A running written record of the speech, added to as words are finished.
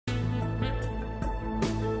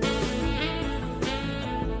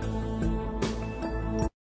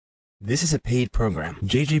This is a paid program.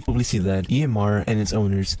 JJ Publicidad, EMR, and its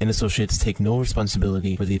owners and associates take no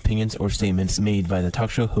responsibility for the opinions or statements made by the talk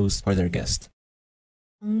show host or their guest.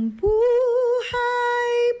 Ang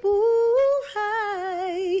buhay,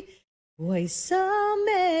 buhay, buhay sa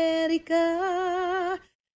Amerika.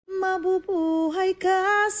 Mabubuhay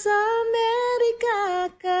ka sa Amerika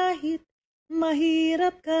kahit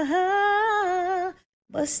mahirap ka ha.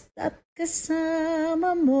 Basta't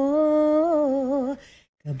kasama mo,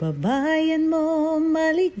 kababayan mo,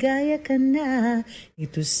 maligaya ka na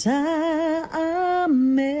ito sa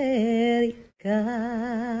Amerika.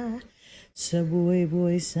 Sa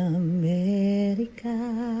buhay-buhay sa Amerika.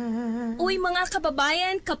 Uy mga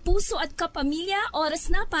kababayan, kapuso at kapamilya, oras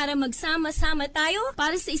na para magsama-sama tayo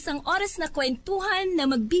para sa isang oras na kwentuhan na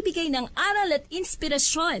magbibigay ng aral at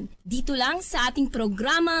inspirasyon. Dito lang sa ating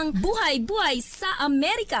programang Buhay-Buhay sa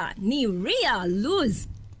Amerika ni Rhea Luz.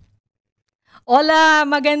 Hola,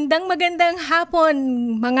 magandang hapon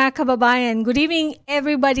mga kababayan. Good evening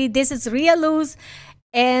everybody. This is Rhea Luz.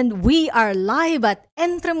 And we are live at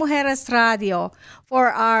Entre Mujeres Radio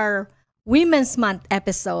for our Women's Month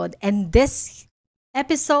episode. And this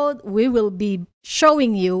episode, we will be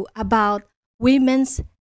showing you about women's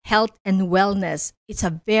health and wellness. It's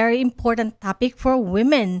a very important topic for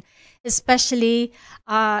women, especially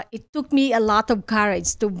it took me a lot of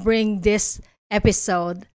courage to bring this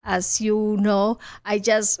episode. As you know, I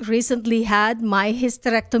just recently had my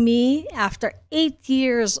hysterectomy after 8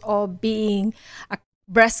 years of being a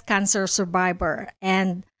breast cancer survivor.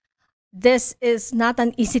 And this is not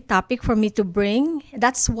an easy topic for me to bring.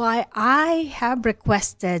 That's why I have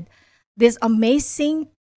requested this amazing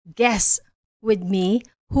guest with me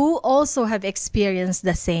who also have experienced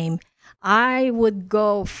the same. I would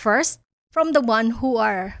go first from the one who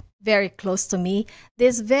are very close to me,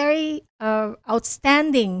 this very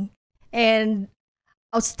outstanding parents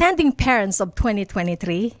of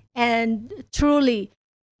 2023, and truly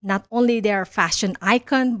not only their fashion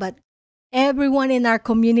icon, but everyone in our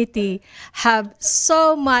community have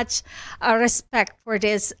so much respect for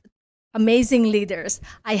these amazing leaders.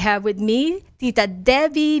 I have with me Tita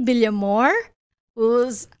Debbie Villamor,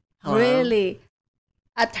 who's really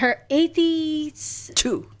at her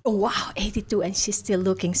 82. Oh, wow, 82, and she's still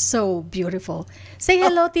looking so beautiful. Say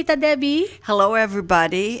hello, Tita Debbie. Hello,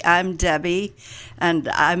 everybody. I'm Debbie, and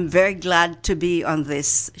I'm very glad to be on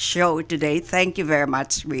this show today. Thank you very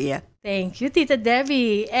much, Rhea. Thank you, Tita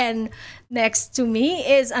Debbie. And next to me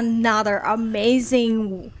is another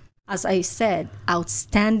amazing, as I said,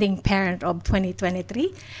 outstanding parent of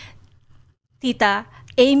 2023, Tita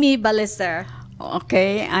Amy Ballecer.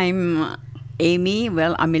 Okay, I'm Amy,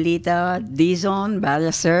 Amelita Dizon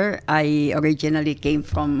Ballecer. I originally came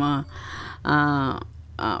from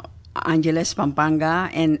Angeles,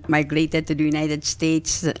 Pampanga, and migrated to the United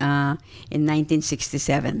States in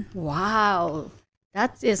 1967. Wow,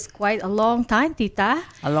 that is quite a long time, Tita.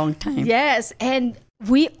 A long time. Yes, and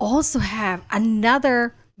we also have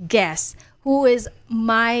another guest who is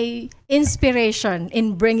my inspiration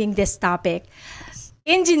in bringing this topic.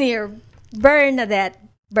 Engineer Bernadette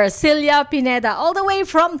Bercilla Pineda, all the way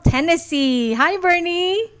from Tennessee. Hi,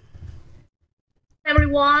 Bernie.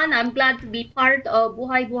 Everyone, I'm glad to be part of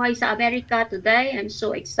Buhay sa Amerika today. I'm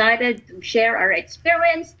so excited to share our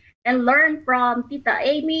experience and learn from Tita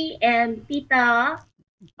Amy and Tita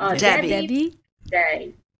Debbie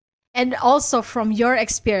today. And also from your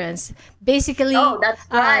experience. Basically, that's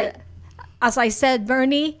right. As I said,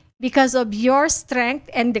 Bernie, because of your strength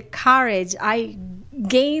and the courage, I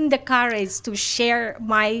gained the courage to share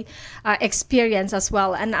my experience as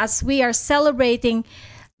well. And as we are celebrating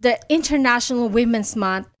the International Women's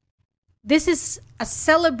Month, this is a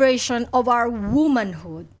celebration of our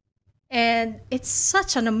womanhood. And it's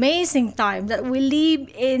such an amazing time that we live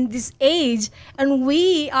in this age and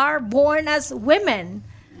we are born as women.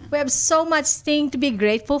 We have so much thing to be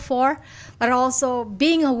grateful for, but also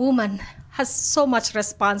being a woman has so much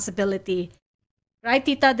responsibility. Right,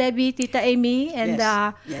 Tita Debbie, Tita Amy, and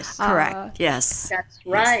yes, correct. Yes, that's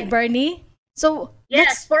right, Bernie. So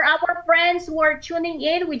yes, for our friends who are tuning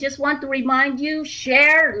in, we just want to remind you: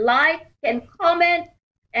 share, like, and comment,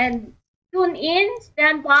 and tune in.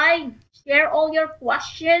 Stand by, share all your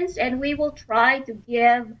questions, and we will try to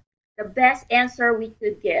give the best answer we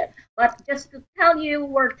could give. But just to tell you,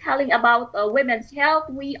 we're telling about women's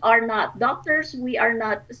health. We are not doctors. We are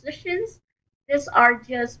not physicians. These are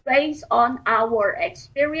just based on our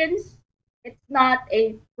experience. It's not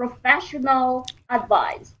a professional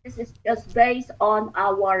advice. This is just based on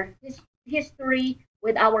our history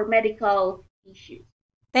with our medical issues.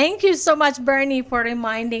 Thank you so much, Bernie, for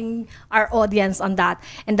reminding our audience on that.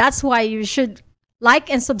 And that's why you should like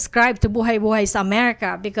and subscribe to Buhay sa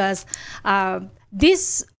Amerika, because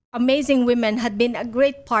these amazing women had been a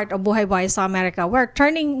great part of Buhay sa Amerika. We're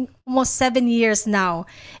turning almost 7 years now.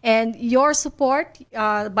 And your support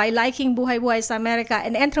by liking Buhay sa Amerika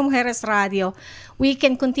and Entre Mujeres Radio, we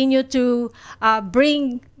can continue to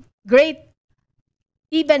bring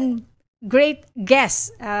even great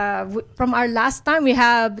guests. From our last time, we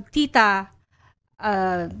have Tita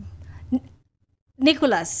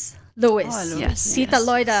Nicholas Lewis. Oh, Lewis. Tita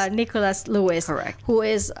Loida Nicholas Lewis. Correct. Who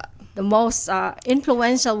is the most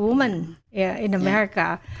influential woman in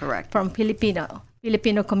America. Correct. From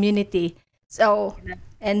Filipino community. So,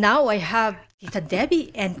 and now I have Tita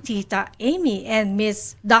Debbie and Tita Amy and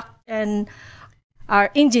Miss Doc and our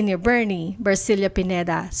engineer Bernie Bercilla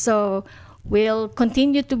Pineda. So we'll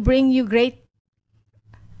continue to bring you great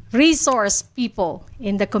resource people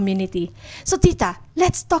in the community. So Tita,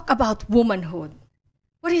 let's talk about womanhood.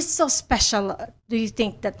 What is so special, do you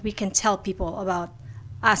think, that we can tell people about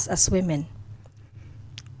us as women?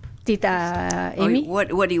 Tita Amy?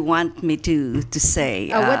 What do you want me to say?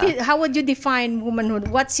 How would you define womanhood?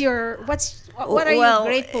 What are you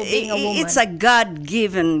grateful being a woman? It's a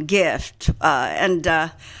God-given gift. And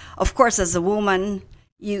of course, as a woman,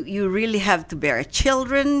 you really have to bear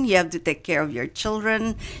children. You have to take care of your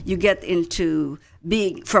children. You get into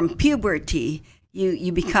being, from puberty,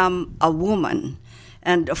 you become a woman.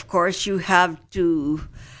 And of course, you have to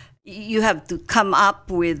come up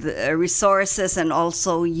with resources, and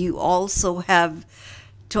also you also have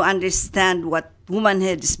to understand what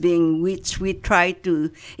womanhood is being, which we try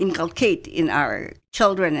to inculcate in our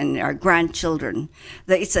children and our grandchildren.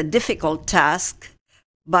 That it's a difficult task,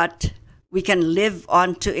 but we can live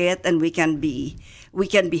onto it, and we can be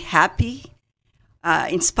happy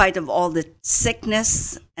in spite of all the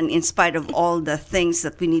sickness and in spite of all the things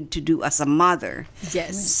that we need to do as a mother.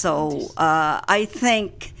 Yes. So I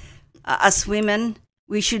think as women,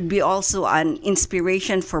 we should be also an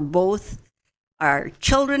inspiration for both our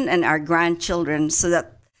children and our grandchildren, so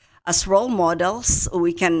that as role models,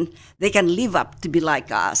 they can live up to be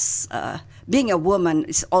like us. Being a woman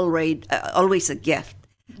is always a gift.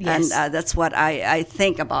 Yes. And that's what I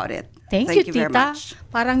think about it. Thank you, very Tita. much.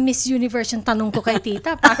 Parang Miss Universe yung tanong ko kay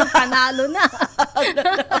Tita. Parang panalo na.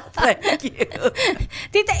 Thank you.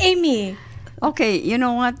 Tita Amy. Okay, you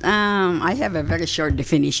know what? I have a very short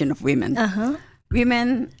definition of women.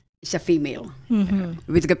 Women is a female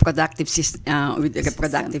with reproductive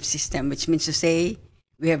system, which means to say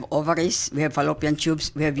we have ovaries, we have fallopian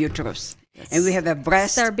tubes, we have uterus, and we have a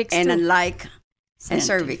breast, cervix and too. unlike and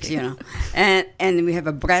cervix, and we have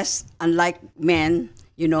a breast, unlike men,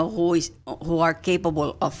 who are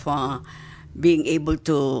capable of being able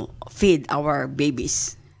to feed our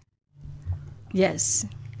babies. Yes,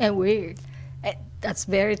 and weird. That's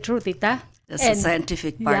very true, Tita. That's the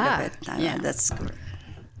scientific part of it. Yeah. That's correct.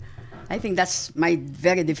 I think that's my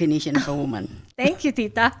very definition of a woman. Thank you,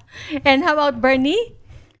 Tita. And how about Bernie?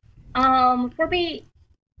 For me,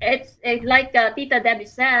 it's like Tita Debbie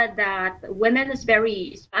said, that women is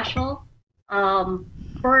very special.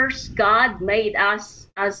 First, God made us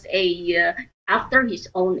as after His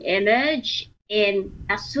own image, and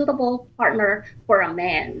a suitable partner for a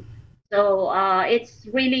man. So it's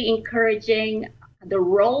really encouraging the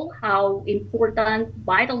role, how important,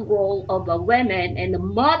 vital role of a woman and the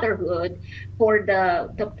motherhood for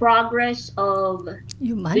the progress of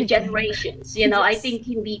Humanity. the generations. Yes. I think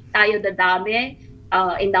hindi tayo dadami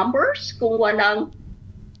in numbers kung walang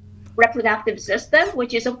reproductive system,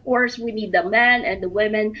 which is, of course, we need the men and the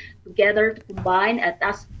women together to combine, and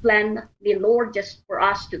that's plan the Lord just for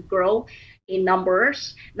us to grow in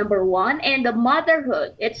numbers, number one. And the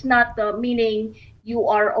motherhood, it's not meaning you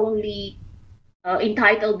are only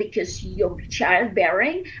entitled because you're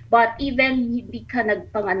childbearing, but even hindi ka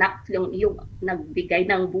nagpanganak yung nagbigay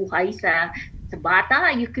ng buhay sa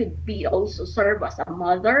bata, you could be also serve as a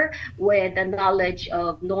mother with the knowledge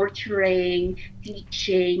of nurturing,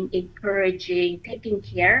 teaching, encouraging, taking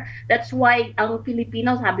care. That's why ang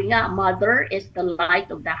Filipinos, sabi nga, mother is the light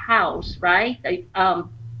of the house, right?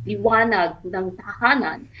 Liwanag ng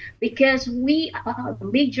tahanan, because a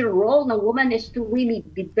major role ng woman is to really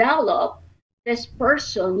develop this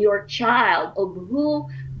person, your child, of who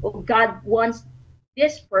God wants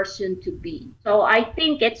this person to be. So I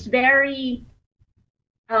think it's very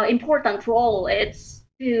important role. It's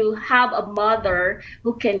to have a mother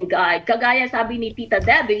who can guide. Kagaya sabi ni Tita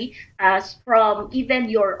Debbie, as from even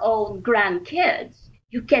your own grandkids,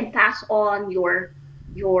 you can pass on your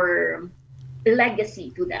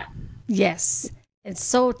legacy to them. Yes, it's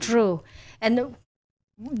so true. And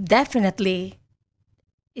definitely,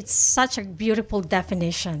 it's such a beautiful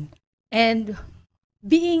definition. And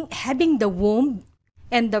having the womb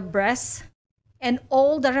and the breast and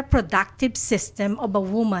all the reproductive system of a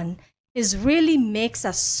woman is really makes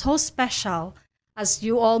us so special, as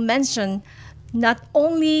you all mentioned, not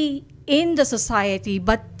only in the society,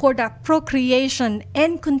 but for the procreation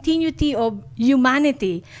and continuity of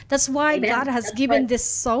humanity. That's why Amen. God has That's given right. this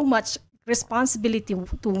so much responsibility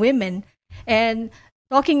to women. And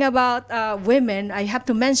talking about women, I have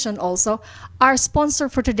to mention also our sponsor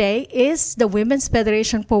for today is the Women's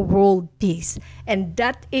Federation for World Peace. And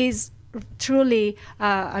that is truly,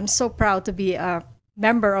 I'm so proud to be a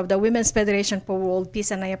member of the Women's Federation for World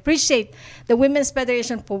Peace. And I appreciate the Women's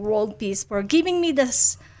Federation for World Peace for giving me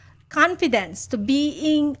this confidence to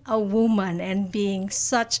being a woman and being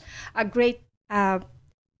such a great,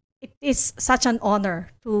 it is such an honor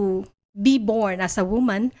to be born as a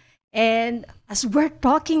woman. And as we're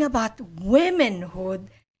talking about womenhood,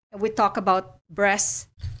 we talk about breasts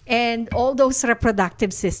and all those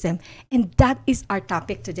reproductive system. And that is our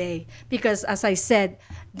topic today. Because as I said,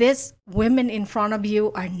 these women in front of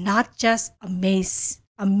you are not just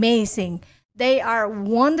amazing. They are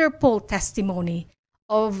wonderful testimony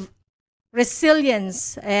of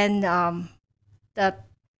resilience and the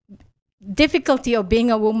difficulty of being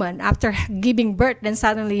a woman after giving birth. Then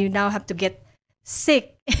suddenly you now have to get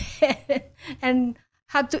sick and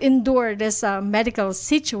have to endure this medical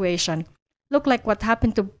situation. Look like what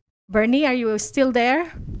happened to Bernie. Are you still there?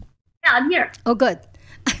 Yeah, I'm here. Oh, good.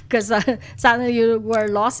 Because suddenly you were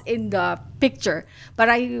lost in the picture. But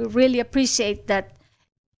I really appreciate that,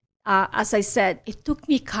 as I said, it took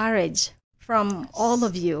me courage from all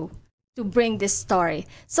of you to bring this story.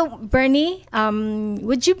 So, Bernie,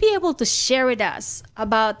 would you be able to share with us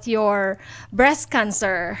about your breast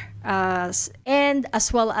cancer and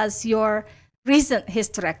as well as your recent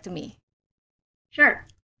hysterectomy? Sure.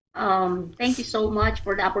 Thank you so much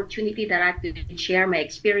for the opportunity that I could share my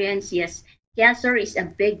experience. Yes, cancer is a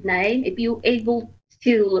big name. If you able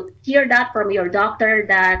to hear that from your doctor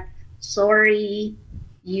that sorry,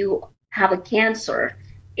 you have a cancer,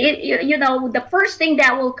 you know, the first thing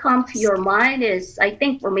that will come to your mind is, I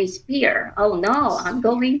think for me, is fear. Oh no, I'm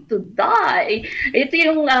going to die. Ito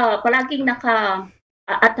yung palaging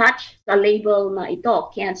attach sa label na ito,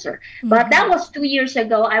 cancer. But that was 2 years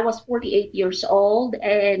ago. I was 48 years old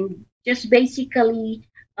and just basically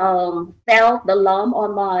felt the lump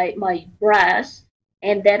on my breast.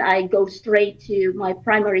 And then I go straight to my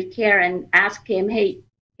primary care and ask him, hey,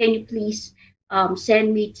 can you please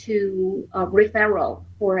send me to a referral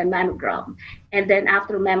for a mammogram? And then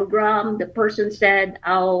after mammogram, the person said,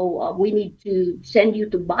 oh, we need to send you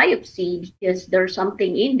to biopsy because there's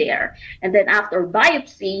something in there. And then after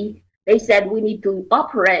biopsy, they said, we need to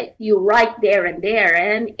operate you right there and there.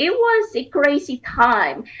 And it was a crazy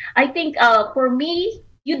time. I think for me,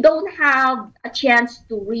 you don't have a chance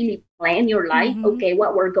to really plan your life, okay,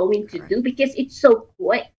 what we're going to do, because it's so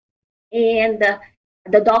quick. And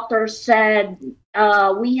the doctor said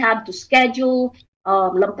we have to schedule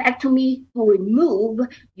lumpectomy to remove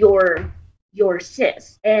your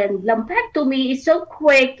cyst. And lumpectomy is so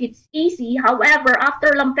quick, it's easy. However,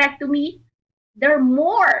 after lumpectomy, there are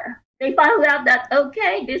more. They found out that,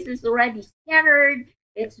 okay, this is already scattered,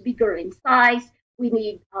 it's bigger in size, we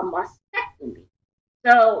need a mastectomy.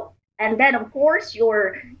 So, and then of course,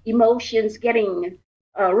 your emotions getting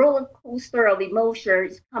a roller coaster of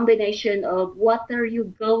emotions, combination of what are you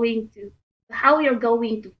going to, how you're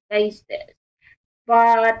going to face this.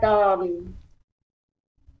 But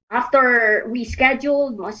after we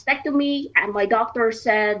scheduled mastectomy, and my doctor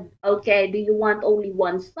said, okay, do you want only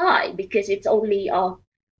one side? Because it's only on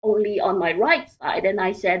my right side. And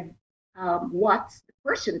I said, what's the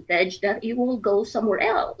percentage that it will go somewhere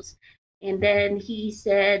else? And then he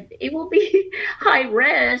said, it will be high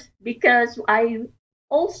risk because I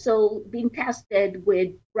also been tested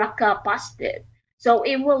with BRCA positive. So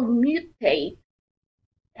it will mutate.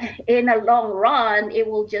 In a long run, it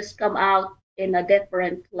will just come out in a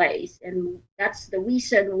different place. And that's the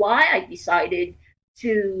reason why I decided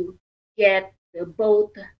to get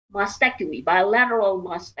both mastectomy, bilateral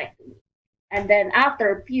mastectomy. And then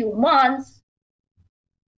after a few months,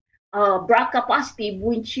 BRCA positive,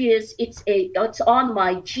 which is it's on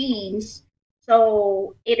my genes,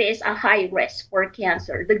 so it is a high risk for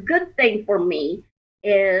cancer. The good thing for me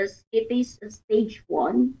is it is a stage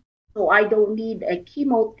 1, so I don't need a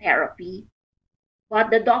chemotherapy. But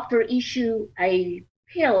the doctor issue a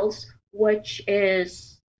pills which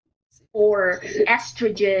is for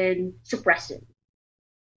estrogen suppressant.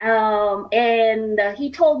 And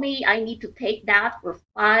he told me I need to take that for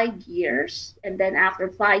 5 years. And then after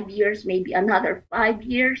 5 years, maybe another 5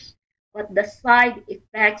 years. But the side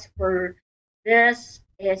effects for this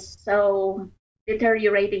is so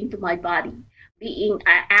deteriorating to my body. Being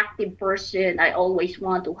an active person, I always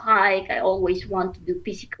want to hike, I always want to do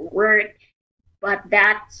physical work, but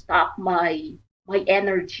that stopped my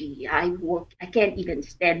energy. I can't even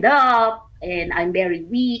stand up, and I'm very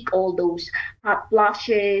weak. All those hot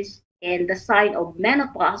flushes and the sign of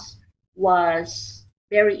menopause was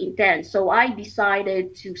very intense. So I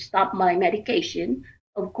decided to stop my medication.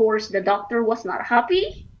 Of course, the doctor was not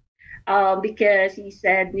happy because he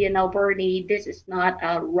said, you know, Bernie, this is not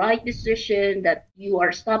a right decision that you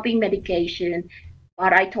are stopping medication.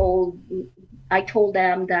 But I told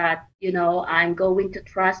them that, you know, I'm going to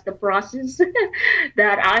trust the process,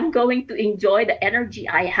 that I'm going to enjoy the energy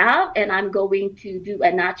I have, and I'm going to do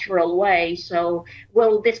a natural way. So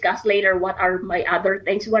we'll discuss later what are my other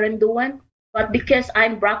things what I'm doing. But because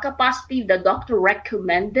I'm BRCA positive, the doctor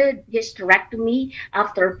recommended hysterectomy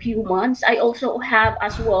after a few months. I also have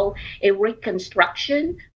as well a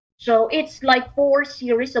reconstruction. So it's like 4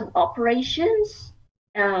 series of operations.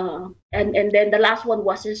 And then the last one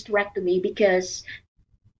was hysterectomy because,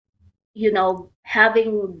 you know,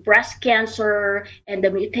 having breast cancer and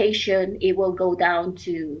the mutation, it will go down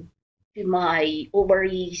to my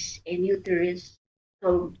ovaries and uterus.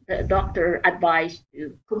 So the doctor advised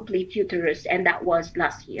to complete uterus, and that was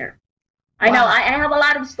last year. I know I have a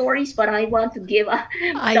lot of stories, but I want to give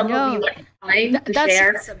some of you time to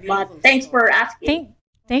share. But thanks for asking.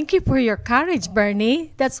 Thank you for your courage,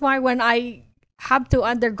 Bernie. That's why when I have to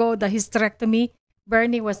undergo the hysterectomy,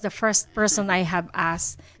 Bernie was the first person I have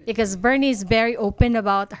asked, because Bernie is very open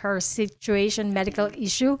about her situation, medical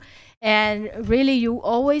issue, and really you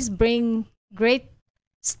always bring great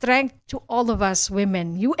strength to all of us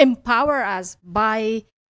women. You empower us by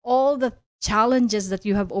all the challenges that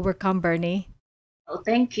you have overcome, Bernie. Oh,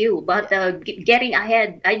 thank you. But getting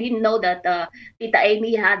ahead, I didn't know that Tita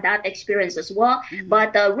Amy had that experience as well.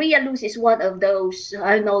 But Ria Luz is one of those.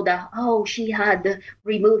 I know that, oh, she had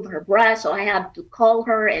removed her breast, so I have to call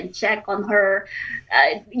her and check on her.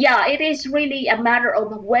 Yeah, it is really a matter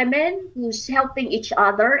of women who's helping each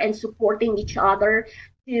other and supporting each other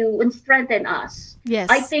to strengthen us. Yes.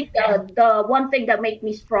 I think the one thing that made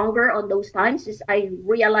me stronger on those times is I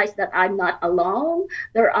realized that I'm not alone.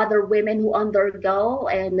 There are other women who undergo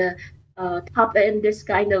and top in this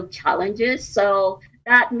kind of challenges. So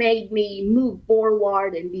that made me move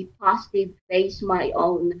forward and be positive, face my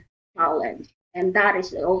own challenge. And that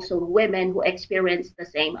is also women who experience the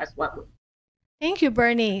same as well. Thank you,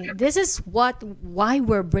 Bernie. This is why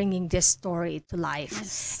we're bringing this story to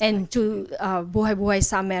life and to Buhay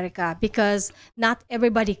sa Amerika, because not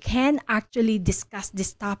everybody can actually discuss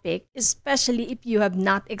this topic, especially if you have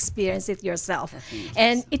not experienced it yourself.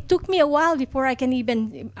 And it took me a while before I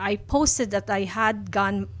posted that I had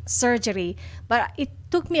gone surgery, but it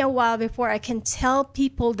took me a while before I can tell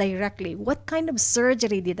people directly what kind of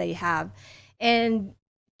surgery did I have. And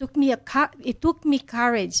it took me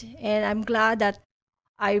courage, and I'm glad that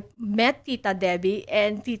I met Tita Debbie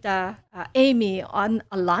and Tita Amy on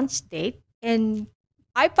a lunch date, and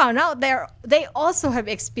I found out they also have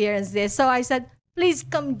experienced this. So I said, please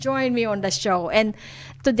come join me on the show. And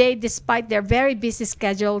today, despite their very busy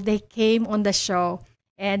schedule, they came on the show.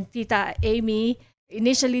 And Tita Amy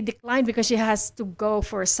initially declined because she has to go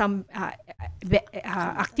for some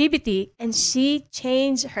activity, and she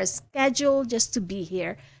changed her schedule just to be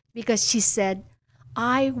here because she said,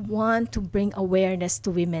 I want to bring awareness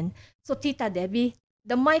to women. So Tita Debbie,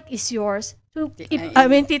 the mic is yours.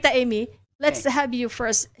 Tita Amy, let's have you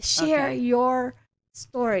first share your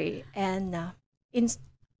story, and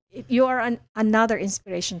you are another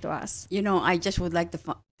inspiration to us. You know, I just would like to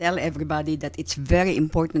tell everybody that it's very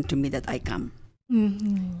important to me that I come.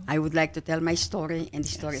 I would like to tell my story and the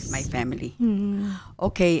story of my family.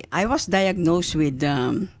 Okay, I was diagnosed with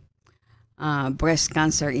breast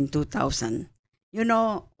cancer in 2000. You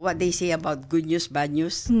know what they say about good news, bad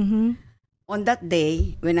news? On that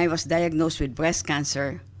day, when I was diagnosed with breast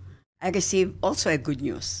cancer, I received also a good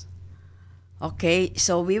news. Okay,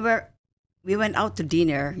 so we went out to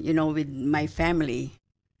dinner, you know, with my family.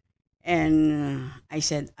 And I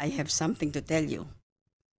said, I have something to tell you.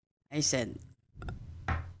 I said,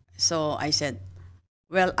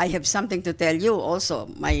 well, I have something to tell you also.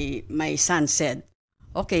 My son said,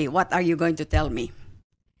 okay, what are you going to tell me?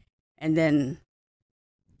 And then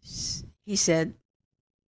he said,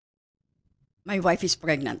 my wife is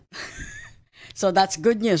pregnant. So that's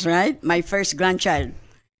good news, right? My first grandchild.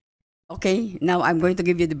 Okay, now I'm going to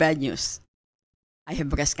give you the bad news. I have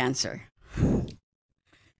breast cancer.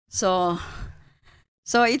 So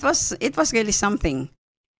it was really something.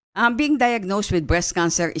 Being diagnosed with breast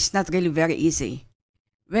cancer is not really very easy.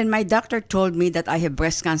 when my doctor told me that I have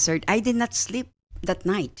breast cancer, I did not sleep that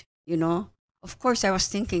night, you know. Of course, I was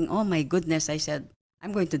thinking, oh my goodness, I said,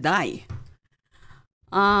 I'm going to die.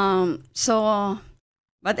 But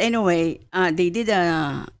anyway, they did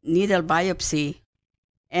a needle biopsy,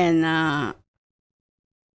 and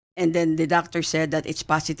then the doctor said that it's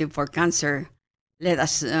positive for cancer. Let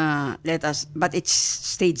us, but it's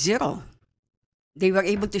stage 0. They were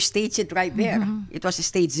able to stage it right there. Mm-hmm. It was a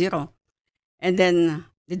stage 0. And then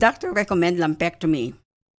the doctor recommended lumpectomy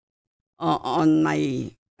on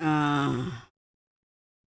my, I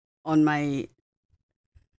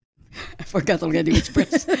forgot already which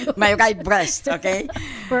breast, my right breast, okay?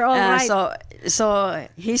 We're all right. So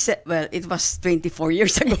he said, well, it was 24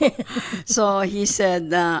 years ago. So he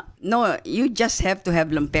said, no, you just have to have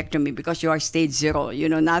lumpectomy because you are stage 0. You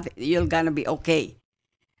know, you're going to be okay.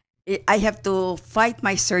 I have to fight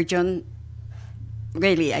my surgeon.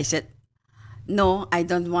 Really, I said, no, I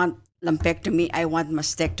don't want lumpectomy. I want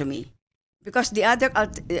mastectomy. Because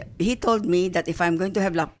he told me that if I'm going to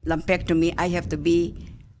have lumpectomy, I have to be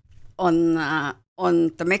on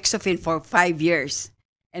tamoxifen for 5 years.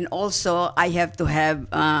 And also, I have to have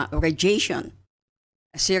radiation,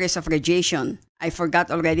 a series of radiation. I forgot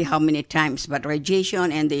already how many times, but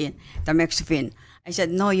radiation and the tamoxifen. I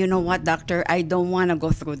said, no, you know what, doctor? I don't want to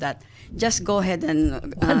go through that. Just go ahead and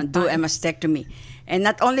do a mastectomy. And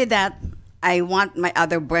not only that, I want my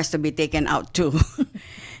other breast to be taken out too.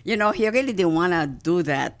 You know, he really didn't want to do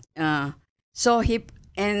that. At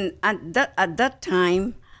that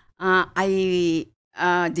time, I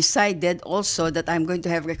decided also that I'm going to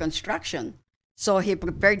have reconstruction. So he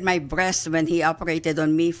prepared my breast when he operated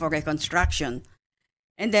on me for reconstruction.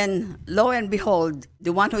 And then, lo and behold,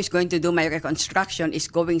 the one who is going to do my reconstruction is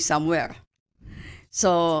going somewhere.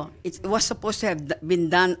 So it was supposed to have been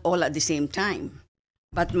done all at the same time.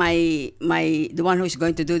 But the one who is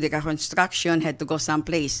going to do the reconstruction had to go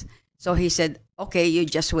someplace. So he said, okay, you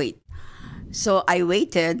just wait. So I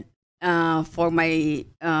waited for my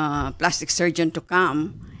plastic surgeon to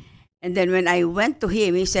come. And then when I went to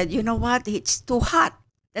him, he said, you know what, it's too hot.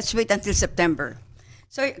 Let's wait until September.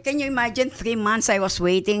 So can you imagine 3 months I was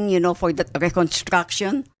waiting, you know, for the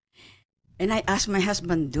reconstruction? And I asked my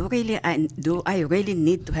husband, do I really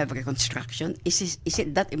need to have reconstruction? Is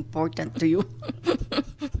it that important to you?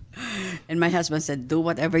 And my husband said, do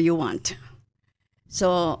whatever you want.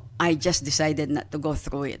 So I just decided not to go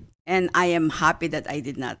through it. And I am happy that I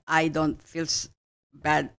did not. I don't feel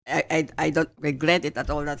bad. I don't regret it at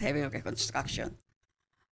all, not having a reconstruction.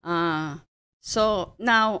 So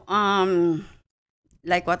now,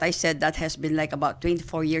 like what I said, that has been like about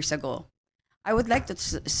 24 years ago. I would like to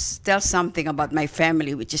tell something about my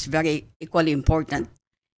family, which is very equally important.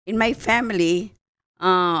 In my family,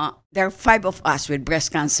 there are 5 of us with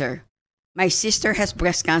breast cancer. My sister has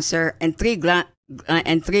breast cancer, and 3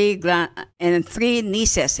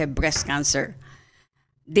 nieces have breast cancer.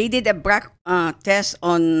 They did a BRCA test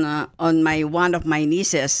on one of my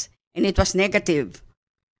nieces, and it was negative.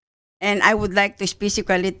 And I would like to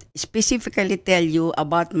specifically tell you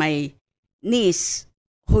about my niece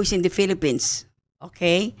who is in the Philippines.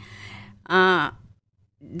 Okay,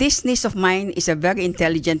 this niece of mine is a very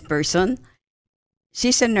intelligent person.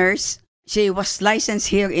 She's a nurse. She was licensed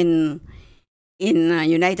here in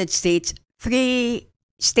United States, 3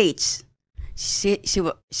 states.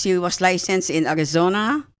 She was licensed in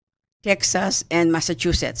Arizona, Texas, and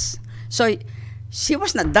Massachusetts. So she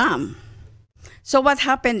was not dumb. So what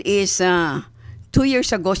happened is 2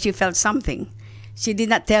 years ago, she felt something. She did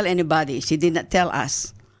not tell anybody. She did not tell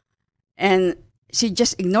us. And she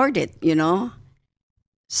just ignored it, you know.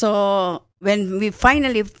 So when we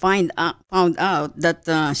finally found out that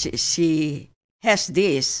she has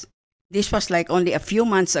this was like only a few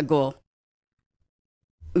months ago.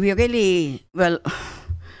 We really, well,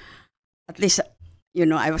 at least, you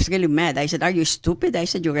know, I was really mad. I said, are you stupid? I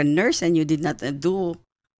said, you're a nurse and you did not do,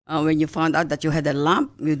 when you found out that you had a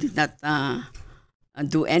lump, you did not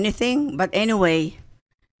do anything. But anyway,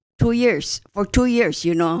 2 years, for 2 years,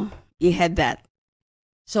 you know, he had that.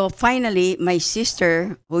 So finally, my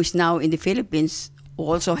sister, who is now in the Philippines, who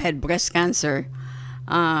also had breast cancer,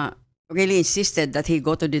 really insisted that he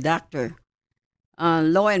go to the doctor.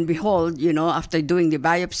 Lo and behold, you know, after doing the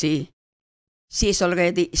biopsy, she is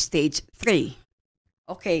already stage 3.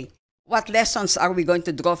 Okay, what lessons are we going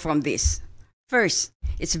to draw from this? First,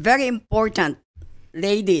 it's very important,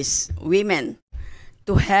 ladies, women,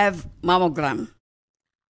 to have mammogram.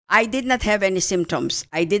 I did not have any symptoms.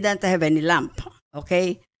 I did not have any lump,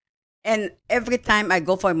 okay? And every time I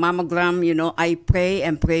go for a mammogram, you know, I pray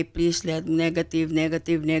and pray, please let negative,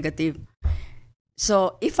 negative, negative.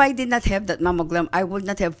 So if I did not have that mammogram, I would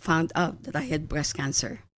not have found out that I had breast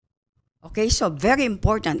cancer. Okay, so very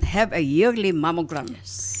important, have a yearly mammogram.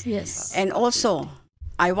 Yes. And also,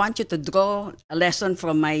 I want you to draw a lesson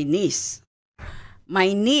from my niece.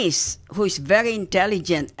 My niece, who is very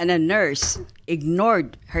intelligent and a nurse,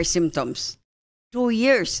 ignored her symptoms. 2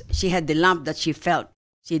 years, she had the lump that she felt.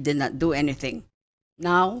 She did not do anything.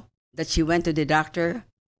 Now that she went to the doctor,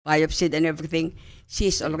 biopsied and everything, she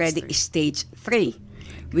is already stage 3,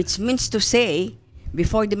 which means to say,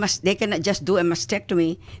 before they cannot just do a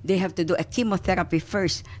mastectomy, they have to do a chemotherapy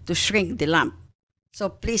first to shrink the lump. So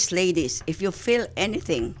please, ladies, if you feel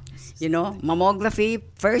anything, mammography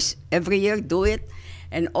first, every year, do it.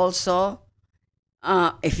 And also,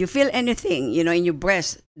 if you feel anything, in your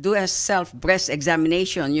breast, do a self-breast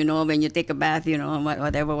examination, when you take a bath,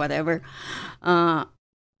 whatever.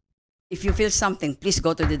 If you feel something, please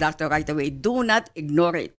go to the doctor right away. Do not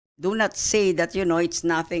ignore it. Do not say that, it's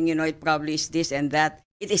nothing, it probably is this and that.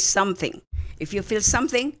 It is something. If you feel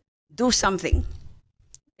something, do something.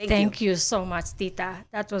 Thank you so much, Tita.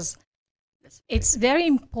 It's very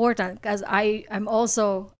important because I'm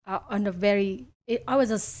also on I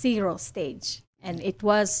was a 0 stage, and it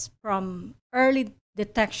was from early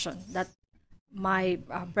detection that my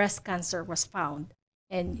breast cancer was found.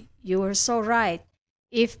 And you were so right.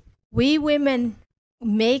 If we women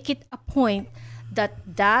make it a point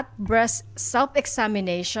that breast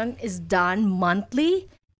self-examination is done monthly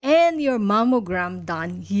and your mammogram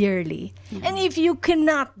done yearly. Mm-hmm. And if you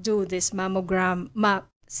cannot do this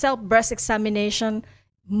self-breast examination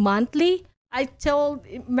monthly, I told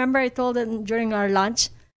them during our lunch,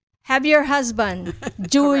 have your husband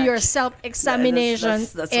do your self-examination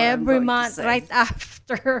every month right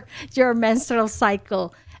after your menstrual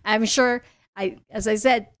cycle. I'm sure, as I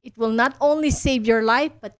said, it will not only save your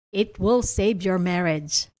life, but it will save your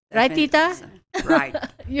marriage. Right, Tita? Right.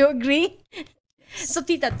 You agree? So,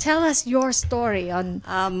 Tita, tell us your story on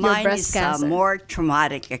your breast cancer. Mine is a more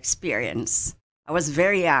traumatic experience. I was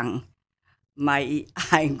very young.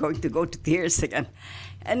 I'm going to go to tears again.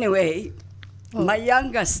 Anyway, my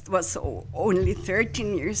youngest was only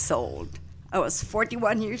 13 years old. I was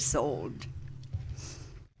 41 years old.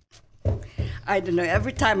 I don't know,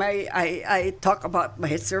 every time I talk about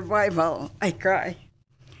my survival, I cry.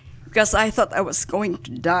 Because I thought I was going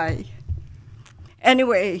to die.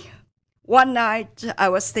 Anyway, one night I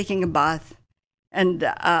was taking a bath and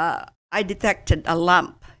I detected a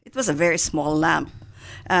lump. It was a very small lump.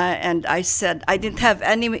 And I said, I didn't have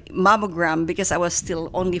any mammogram because I was still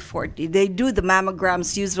only 40. They do the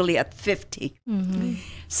mammograms usually at 50. Mm-hmm.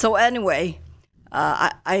 So anyway,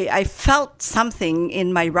 I felt something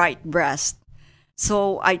in my right breast.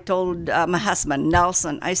 So I told my husband,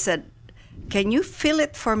 Nelson, I said, can you feel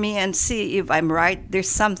it for me and see if I'm right? There's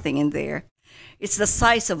something in there. It's the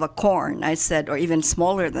size of a corn, I said, or even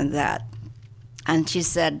smaller than that. And she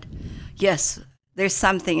said, yes, there's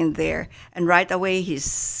something in there. And right away,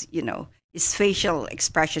 his facial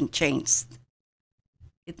expression changed.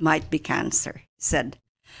 It might be cancer, he said.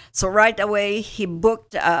 So right away, he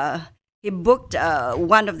booked one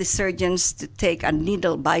of the surgeons to take a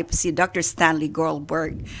needle biopsy, Dr. Stanley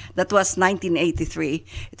Goldberg. That was 1983.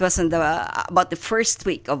 It was in about the first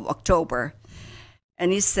week of October.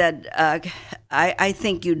 And he said, I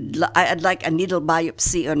think I'd like a needle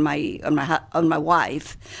biopsy on my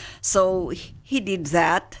wife. So he did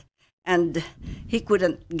that, and he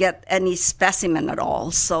couldn't get any specimen at all.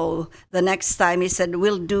 So the next time he said,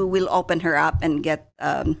 we'll open her up and get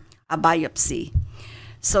a biopsy.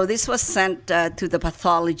 So this was sent to the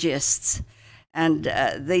pathologists, and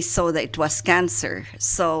they saw that it was cancer.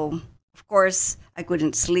 So, of course, I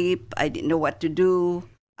couldn't sleep. I didn't know what to do.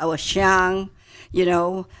 I was young.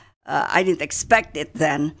 I didn't expect it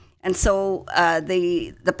then. And so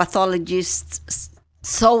the pathologist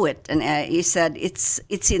saw it, and he said it's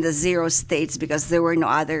in the 0 states because there were no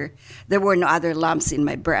other lumps in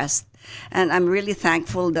my breast. And I'm really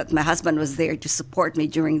thankful that my husband was there to support me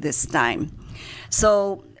during this time.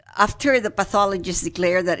 So after the pathologist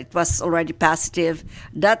declared that it was already positive,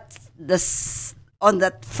 on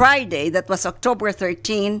that Friday, that was October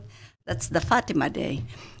 13, that's the Fatima Day,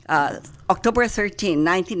 October 13,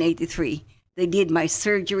 1983, they did my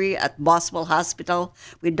surgery at Boswell Hospital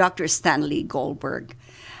with Dr. Stanley Goldberg.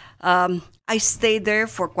 I stayed there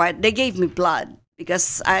they gave me blood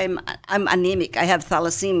because I'm anemic. I have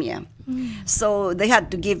thalassemia. So they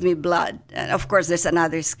had to give me blood. And of course, there's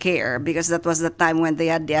another scare because that was the time when they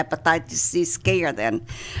had the hepatitis C scare then.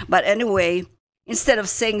 But anyway, instead of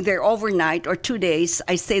staying there overnight or 2 days,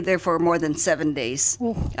 I stayed there for more than 7 days.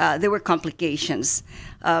 There were complications.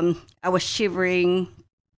 I was shivering.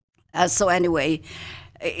 So anyway,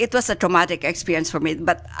 it was a traumatic experience for me,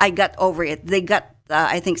 but I got over it. They got,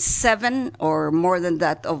 I think, 7 or more than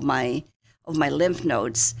that of my lymph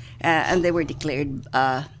nodes, and they were declared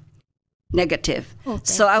negative.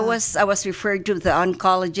 So I was referred to the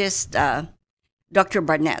oncologist, Dr.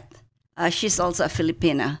 Barnett. She's also a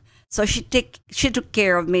Filipina. So she took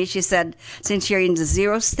care of me. She said, since you're in the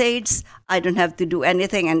 0 stage, I don't have to do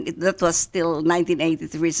anything. And that was still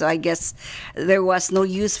 1983. So I guess there was no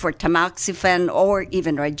use for tamoxifen or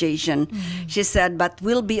even radiation. She said, but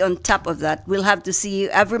we'll be on top of that. We'll have to see you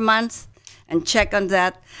every month and check on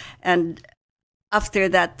that. And after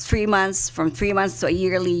that, 3 months, from 3 months to a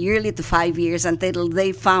yearly to 5 years, until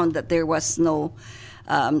they found that there was no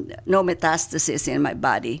metastasis in my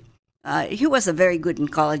body. He was a very good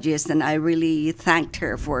oncologist, and I really thanked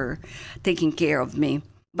her for taking care of me.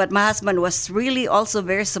 But my husband was really also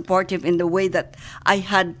very supportive in the way that I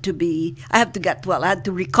had to get well. I had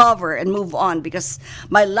to recover and move on, because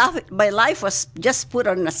my life was just put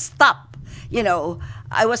on a stop. You know,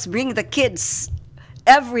 I was bringing the kids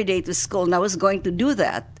every day to school, and I was going to do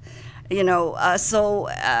that. You know, so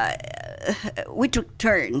we took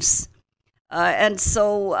turns. And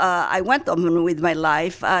so I went on with my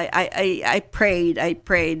life. I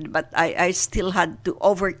prayed, but I still had to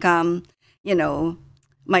overcome, you know,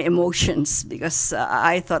 my emotions, because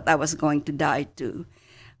I thought I was going to die too.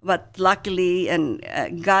 But luckily, and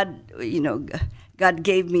God, you know, God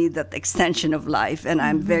gave me that extension of life, and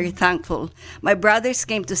I'm very thankful. My brothers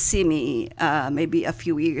came to see me maybe a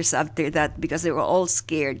few years after that, because they were all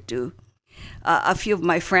scared too. A few of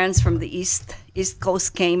my friends from the East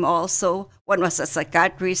Coast came also. One was a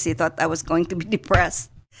psychiatrist. He thought I was going to be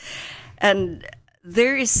depressed. And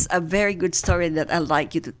there is a very good story that I'd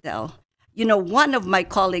like you to tell. You know, one of my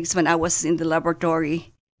colleagues, when I was in the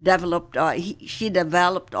laboratory, she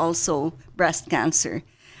developed also breast cancer.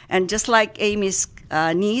 And just like Amy's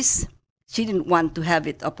niece, she didn't want to have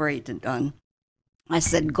it operated on. I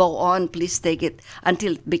said, go on, please take it,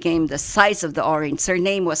 until it became the size of the orange. Her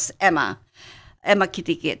name was Emma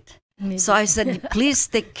Kitty Kit. So I said, please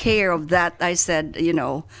take care of that. I said, you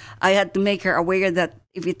know, I had to make her aware that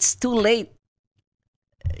if it's too late,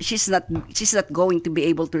 she's not going to be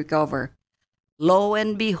able to recover. Lo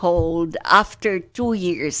and behold, after 2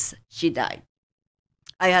 years, she died.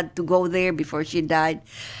 I had to go there before she died.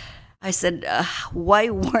 I said, why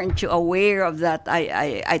weren't you aware of that?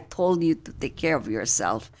 I told you to take care of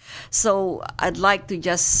yourself. So I'd like to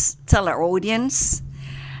just tell our audience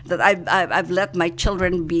that I've let my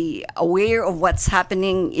children be aware of what's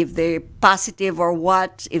happening, if they're positive or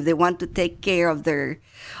what, if they want to take care of their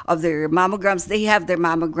mammograms. They have their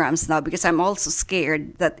mammograms now, because I'm also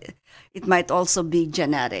scared that it might also be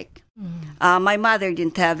genetic. My mother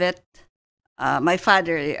didn't have it. My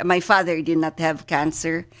father did not have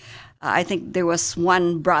cancer. I think there was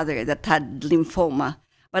one brother that had lymphoma,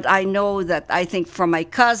 but I know that I think from my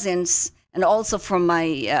cousins and also from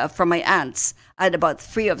my aunts, I had about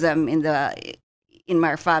 3 of them in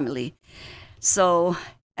my family. So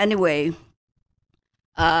anyway,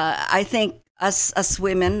 I think as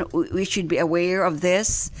women, we should be aware of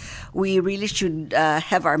this. We really should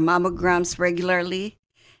have our mammograms regularly,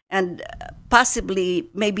 and possibly,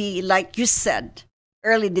 maybe like you said,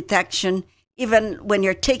 early detection. Even when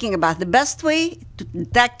you're taking a bath, the best way to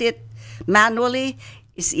detect it manually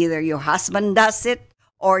is either your husband does it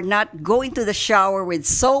or not. Go into the shower with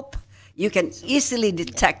soap. You can easily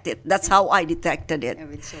detect it. That's how I detected it.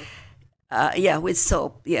 With soap. With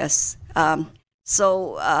soap, yes.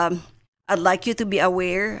 So I'd like you to be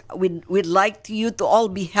aware. We'd like you to all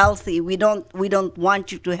be healthy. We don't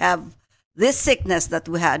want you to have this sickness that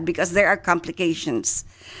we had, because there are complications.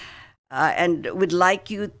 And we'd like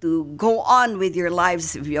you to go on with your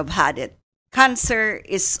lives if you have had it. Cancer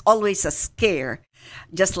is always a scare.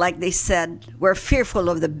 Just like they said, we're fearful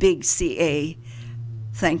of the big CA.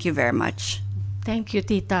 Thank you very much. Thank you,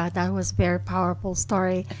 Tita. That was a very powerful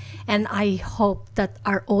story. And I hope that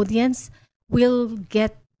our audience will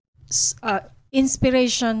get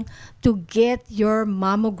inspiration to get your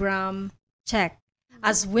mammogram checked.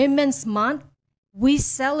 As Women's Month, we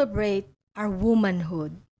celebrate our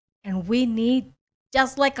womanhood. And we need,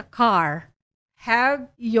 just like a car, have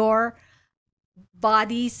your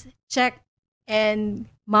bodies checked and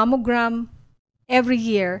mammogram every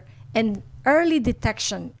year. And early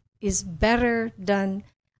detection is better than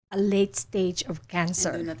a late stage of cancer.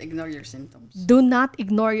 And do not ignore your symptoms. Do not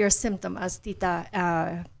ignore your symptom, as Tita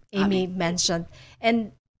Amy mentioned.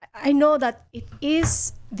 And I know that it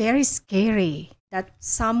is very scary that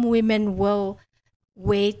some women will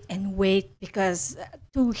wait and wait, because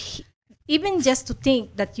even just to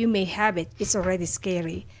think that you may have it is already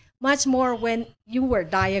scary. much more when you were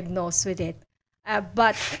diagnosed with it.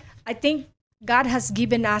 But I think God has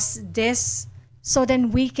given us this so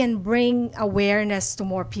then we can bring awareness to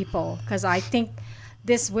more people. Because I think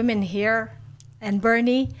these women here and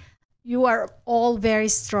Bernie, you are all very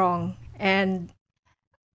strong. And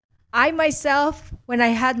I myself, when I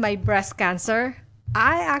had my breast cancer,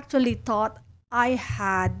 I actually thought I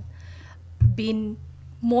had been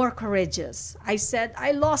more courageous. I said,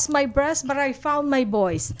 I lost my breast, but I found my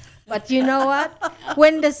voice. But you know what?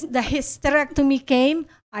 When the hysterectomy came,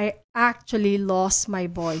 I actually lost my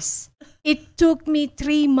voice. It took me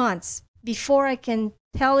 3 months before I can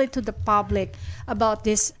tell it to the public about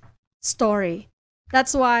this story.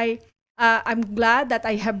 That's why I'm glad that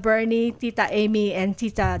I have Bernie, Tita Amy, and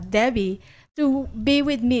Tita Debbie to be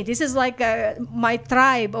with me. This is like my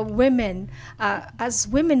tribe of women. As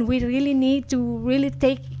women, we really need to really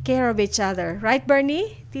take care of each other. Right,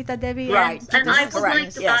 Bernie? Tita Debbie? Right. And I would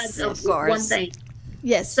like to add one thing.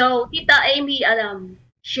 Yes. So Tita Amy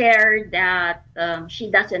shared that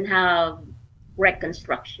she doesn't have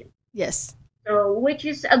reconstruction. Yes. So, which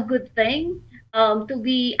is a good thing. To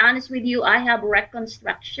be honest with you, I have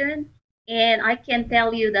reconstruction, and I can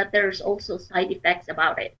tell you that there's also side effects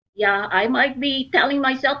about it. Yeah, I might be telling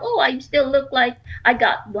myself, oh, I still look like I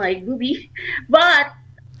got my boobie, but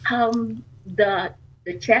the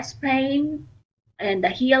chest pain and the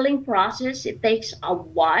healing process, it takes a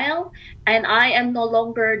while, and I am no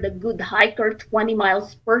longer the good hiker 20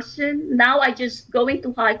 miles person. Now I just going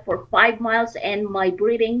to hike for 5 miles, and my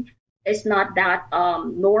breathing is not that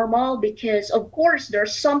normal, because of course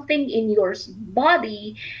there's something in your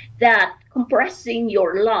body that compressing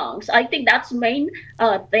your lungs. I think that's main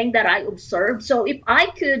thing that I observed. So if I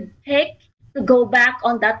could take to go back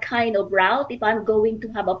on that kind of route, if I'm going to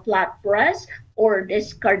have a flat breast or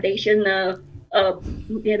this Kardashian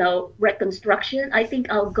reconstruction, I think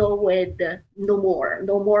I'll go with no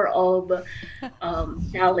more of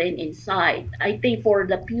selling inside. I think for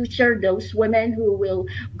the future, those women who will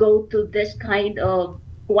go to this kind of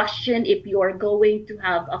question, if you are going to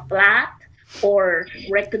have a flat or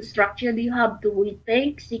reconstruction, you have to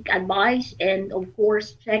rethink, seek advice, and of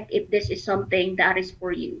course check if this is something that is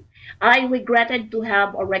for you. I regretted to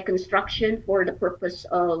have a reconstruction for the purpose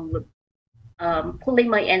of pulling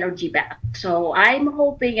my energy back. So I'm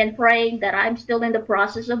hoping and praying that I'm still in the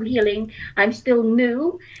process of healing. I'm still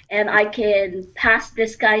new and I can pass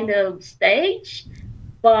this kind of stage.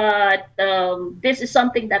 But this is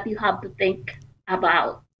something that you have to think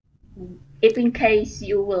about if in case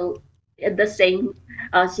you will the same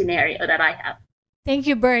scenario that I have. Thank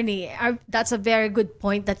you, Bernie. That's a very good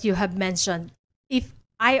point that you have mentioned. If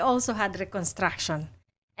I also had reconstruction,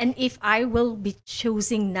 and if I will be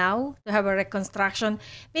choosing now to have a reconstruction,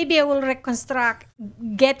 maybe I will reconstruct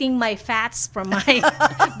getting my fats from my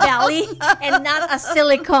belly and not a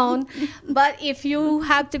silicone. But if you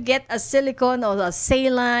have to get a silicone or a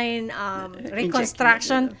saline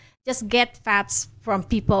reconstruction, just get fats from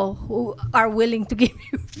people who are willing to give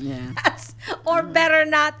you fats. Or better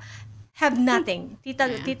not, have nothing.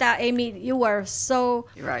 Tita Amy, you were so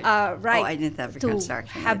right. Oh, I didn't have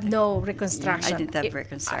reconstruction. To have no reconstruction. I didn't have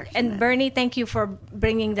reconstruction. And Bernie, thank you for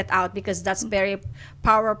bringing that out because that's very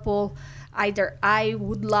powerful. Either I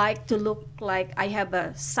would like to look like I have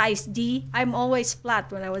a size D. I'm always flat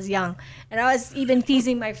when I was young. And I was even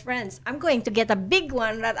teasing my friends, I'm going to get a big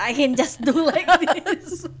one that I can just do like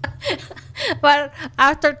this. But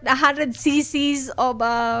after 100 cc's of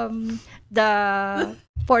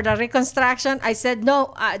for the reconstruction, I said,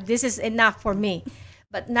 no, this is enough for me.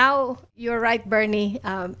 But now, you're right, Bernie.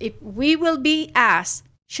 If we will be asked,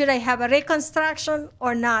 should I have a reconstruction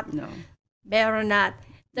or not? No. Better not.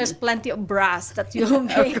 There's plenty of brass that you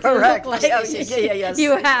make correct. look like Yes.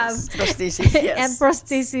 you have. Prosthesis, yes. And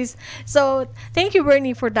prosthesis. So, thank you,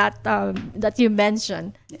 Bernie, for that that you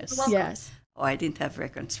mentioned. Yes. Yes. Oh, I didn't have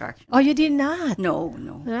reconstruction. Oh, you did not? No.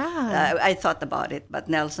 Yeah. I thought about it, but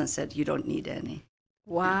Nelson said you don't need any.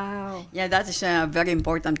 Wow. Yeah, that is a very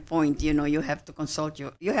important point. You know, you have to consult you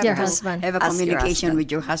have your to husband. have a Ask your communication husband.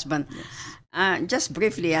 with your husband. Yes. Just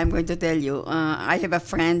briefly, I'm going to tell you. I have a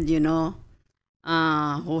friend, who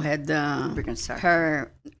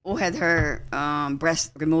had her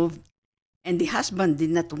breast removed, and the husband did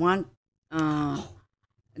not want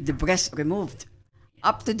the breast removed.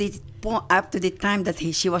 Up to the time that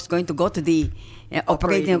she was going to go to the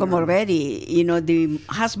operating room already, the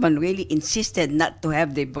husband really insisted not to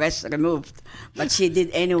have the breast removed, but she did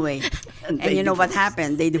anyway. And you know what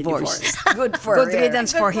happened? They divorced. Good for Good her.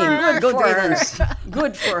 riddance for him. Good riddance.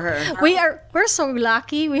 Good for her. We're so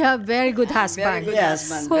lucky. We have very good husband. Very good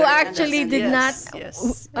husband. Who Very actually did yes, not.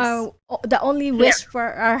 Yes. The only wish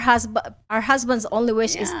for our husband's only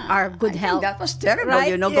wish is our good health. That was terrible, Right?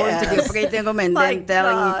 you know, going to the operating room and then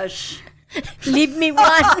telling you, Leave me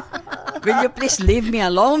one. will you please leave me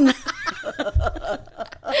alone?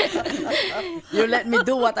 You let me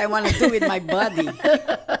do what I want to do with my body.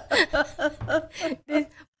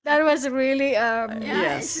 That was really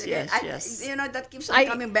Yes. You know, that keeps on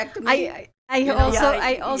coming back to me. I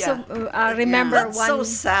also remember That's one so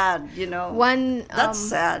sad, you know. That's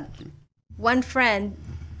sad. One friend,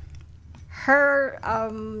 her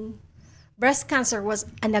breast cancer was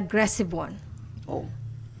an aggressive one. Oh.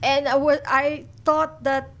 And I thought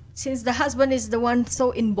that since the husband is the one so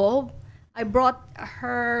involved, I brought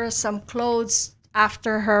her some clothes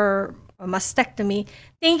after her mastectomy,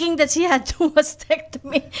 thinking that she had two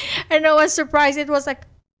mastectomy. And I was surprised. It was like,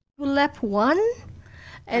 you left one?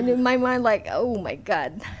 And in my mind, like, oh my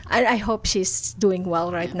God. I hope she's doing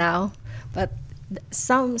well right now. But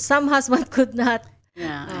some husband could not.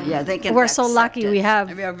 They can. We're so lucky we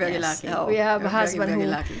have. We are very lucky. We have a husband very who.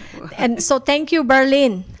 lucky. And so thank you,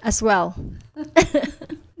 Berlin, as well.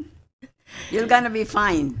 You're gonna be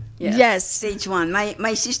fine. Yes. Stage 1.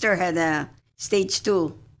 My sister had a stage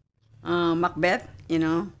 2, Macbeth. You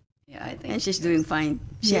know. Yeah, I think. And she's doing fine.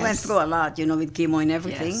 She Yes. went through a lot, you know, with chemo and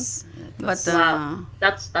everything. Yes. But Wow,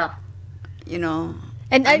 that's tough. you know,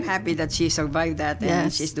 And I'm happy that she survived that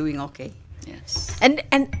and Yes. she's doing okay. Yes. And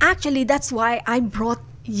actually, that's why I brought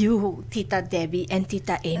you, Tita Debbie and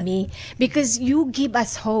Tita Amy, because you give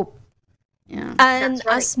us hope. Yeah. And That's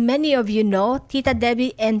right. as many of you know, Tita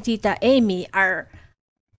Debbie and Tita Amy are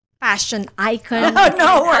fashion icons,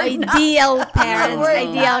 ideal parents,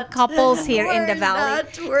 ideal couples here in the valley.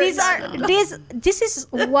 This is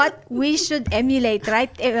what we should emulate,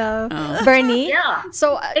 right, Bernie? Yeah.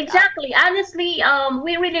 So Exactly. Honestly,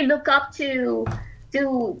 we really look up to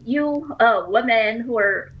you women who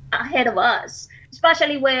are ahead of us,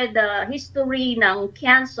 especially with the history ng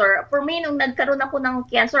cancer. For me, nung nagkaroon ako ng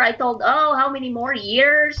cancer, I told, how many more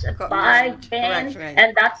years? 5, 10, Correct.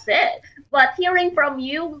 and that's it. But hearing from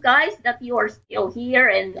you guys that you are still here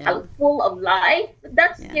and full of life,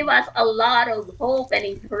 that's give us a lot of hope and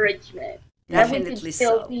encouragement. That we Definitely can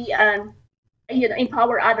still so. be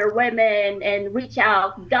empower other women and reach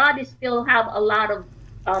out. God is still have a lot of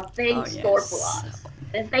things stored for us.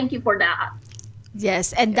 And thank you for that.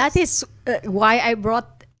 yes, and that is why I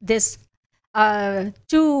brought this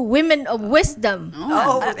two women of wisdom.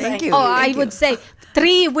 Thank you. I would say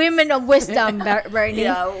 3 women of wisdom, Bernie.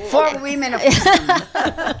 4 women of wisdom.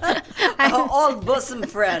 All bosom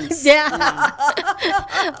friends. Yeah.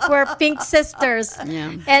 We're pink sisters.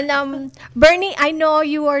 Yeah. And Bernie, I know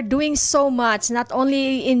you are doing so much, not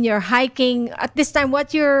only in your hiking. At this time,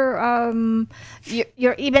 you're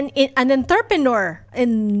even an entrepreneur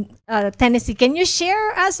in Tennessee. Can you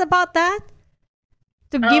share us about that?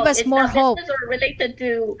 To give us It's more not hope. business or related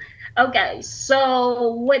to. Okay,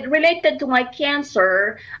 so related to my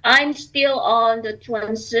cancer, I'm still on the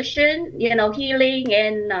transition, healing,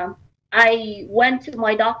 and I went to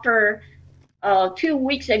my doctor 2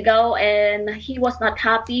 weeks ago, and he was not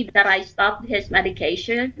happy that I stopped his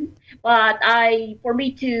medication. But for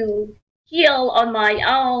me to heal on my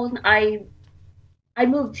own, I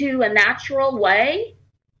moved to a natural way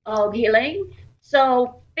of healing.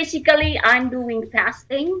 So physically, I'm doing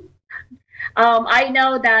fasting. I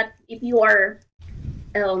know that if your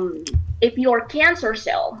cancer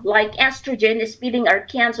cell, like estrogen, is feeding our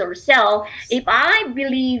cancer cell, if I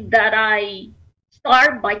believe that I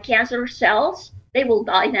starve my cancer cells, they will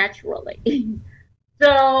die naturally.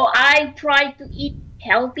 So I try to eat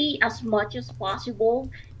healthy as much as possible.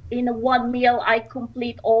 In one meal, I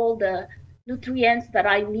complete all the nutrients that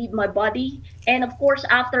I need my body. And of course,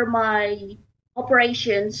 after my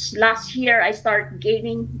operations last year, I start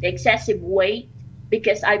gaining excessive weight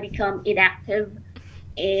because I become inactive,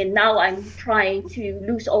 and now I'm trying to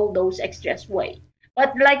lose all those excess weight.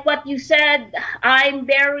 But like what you said, I'm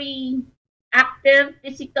very active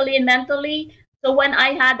physically and mentally. So when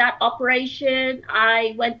I had that operation,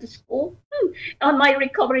 I went to school. On my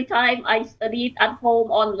recovery time, I studied at home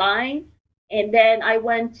online, and then I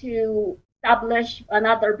went to establish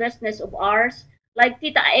another business of ours. Like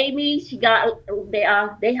Tita Amy,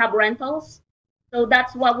 they have rentals. So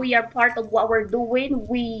that's what we are part of what we're doing.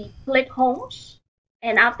 We flip homes,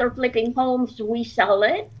 and after flipping homes, we sell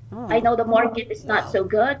it. I know the market is not so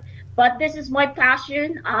good, but this is my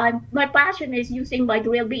passion. My passion is using my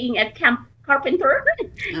drill, being a carpenter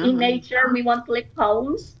in nature. We want to flip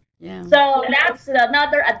homes. Yeah. So that's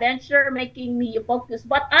another adventure making me focus.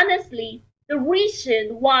 But honestly, the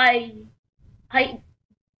reason why I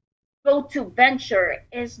go to venture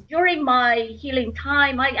is during my healing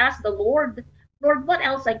time, I asked the Lord, Lord, what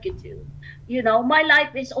else I could do? My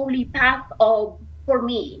life is only path of for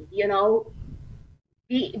me,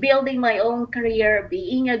 building my own career,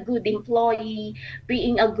 being a good employee,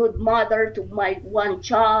 being a good mother to my one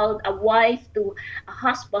child, a wife to a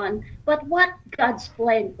husband. But what God's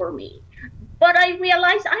plan for me? But I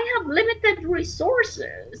realized I have limited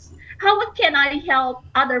resources. How can I help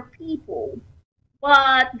other people?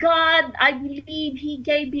 But God, I believe He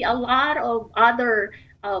gave me a lot of other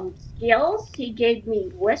skills. He gave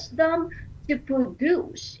me wisdom to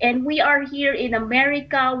produce. And we are here in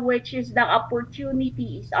Amerika, which is the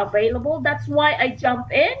opportunity is available. That's why I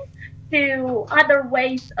jump in to other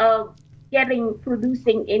ways of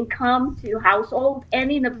producing income to household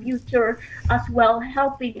and in the future as well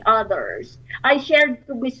helping others. I shared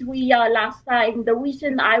to Miss Ria last time the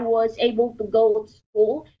reason I was able to go to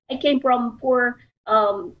school. I came from poor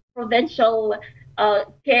provincial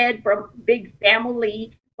kid from big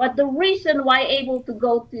family. But the reason why able to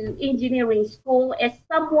go to engineering school is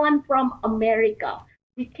someone from America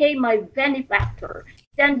became my benefactor,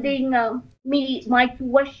 sending me my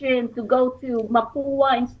tuition to go to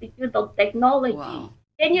Mapua Institute of Technology. Wow.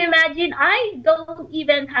 Can you imagine? I don't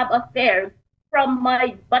even have a fare from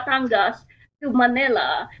my Batangas to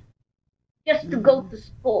Manila just to go to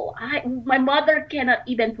school. My mother cannot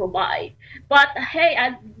even provide. But hey,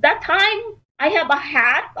 at that time, I have a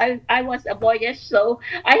hat. I was a boyish, so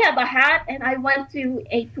I have a hat, and I went to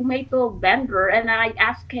a tomato vendor, and I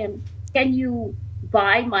asked him, "Can you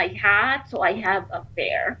buy my hat so I have a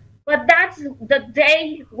fare?" But that's the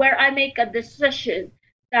day where I make a decision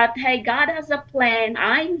that hey, God has a plan.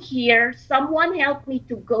 I'm here. Someone helped me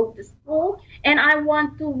to go to school, and I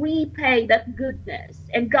want to repay that goodness.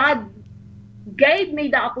 And God gave me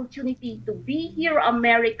the opportunity to be here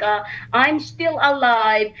America. I'm still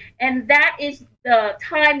alive, and that is the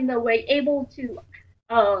time that we're able to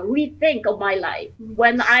rethink of my life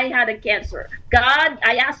when I had a cancer. God,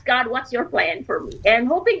 I asked God, what's your plan for me? And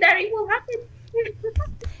hoping that it will happen.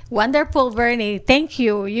 Wonderful, Bernie. Thank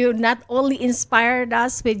you. You not only inspired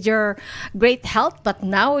us with your great health, but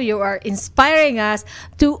now you are inspiring us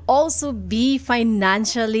to also be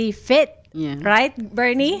financially fit. Yeah. Right,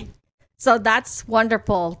 Bernie? So that's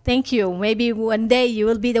wonderful. Thank you. Maybe one day you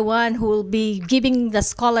will be the one who will be giving the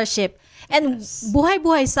scholarship. And Buhay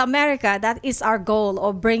Buhay sa Amerika, that is our goal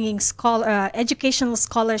of bringing educational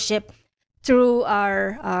scholarship through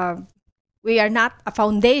our, we are not a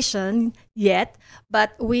foundation yet,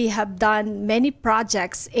 but we have done many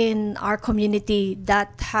projects in our community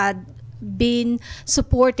that had been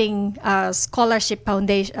supporting scholarship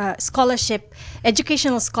foundation,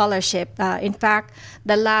 educational scholarship. In fact,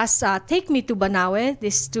 the last Take Me to Banawe,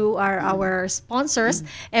 these two are our sponsors,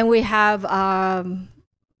 and we have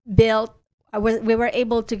built. We were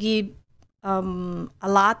able to give a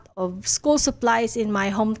lot of school supplies in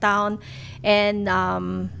my hometown, and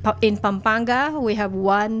in Pampanga, we have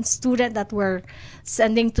one student that we're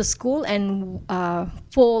sending to school and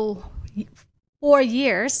full 4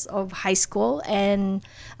 years of high school, and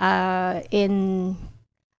in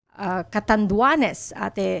Catanduanes,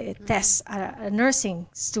 Ate Tess, a nursing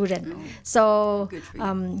student. So,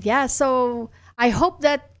 so I hope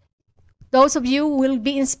that those of you will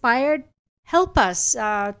be inspired. Help us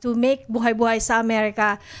to make Buhay Buhay sa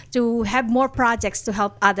Amerika, to have more projects to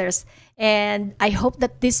help others. And I hope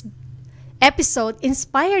that this episode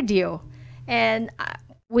inspired you. And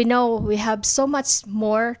we know we have so much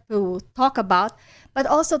more to talk about, but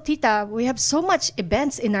also, Tita, we have so much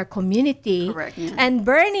events in our community. Correct. Yeah. And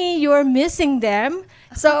Bernie, you're missing them.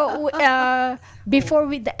 So before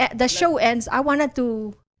the show ends, I wanted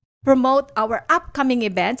to promote our upcoming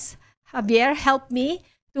events. Javier, help me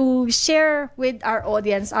to share with our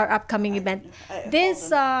audience our upcoming event. This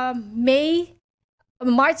March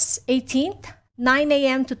 18th, 9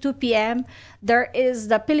 a.m. to 2 p.m., there is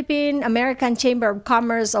the Philippine American Chamber of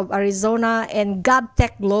Commerce of Arizona and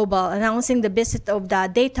GovTech Global announcing the visit of the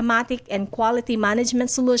Datamatic and Quality Management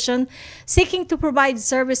Solution, seeking to provide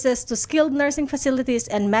services to skilled nursing facilities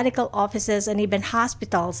and medical offices and even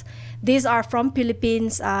hospitals. These are from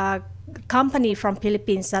Philippines, company from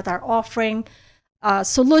Philippines that are offering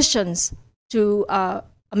solutions to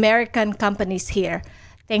American companies here.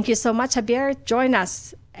 Thank you so much, Javier. Join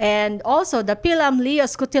us. And also the Pilam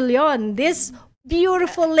Leos Cotillon. These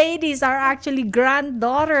beautiful ladies are actually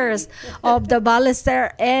granddaughters of the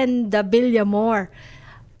Ballecer and the Villamor.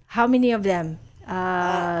 How many of them?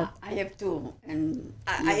 I have 2, and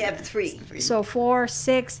I have 3. So 4,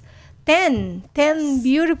 6, 10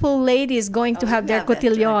 beautiful ladies going to have their have that,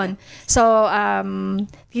 cotillion. So,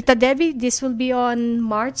 Tita Debbie, this will be on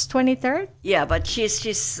March 23rd. Yeah, but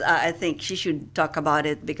she's. I think she should talk about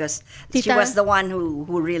it because she Tita, was the one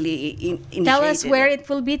who really initiated. tell us where it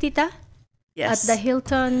will be, Tita. Yes. At the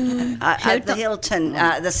Hilton. At the Hilton,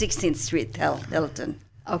 the 16th Street Hilton.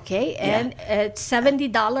 Okay, and it's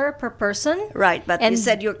 $70 per person. Right, but And- you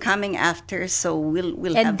said you're coming after, so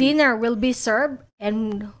we'll And have dinner will be served,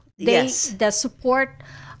 and the support.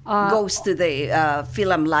 goes to the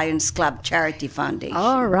Film Lions Club Charity Foundation.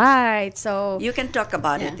 All right, so You can talk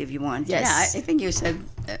about it if you want. Yes. Yeah, I think you said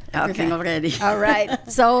everything already. all right.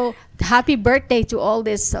 So happy birthday to all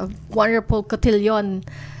this wonderful cotillion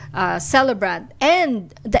celebrant.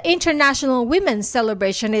 And the International Women's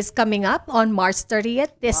Celebration is coming up on March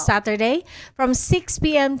 30th, this Saturday, from 6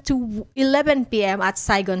 p.m. to 11 p.m. at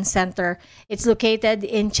Saigon Center. It's located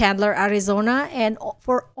in Chandler, Arizona, and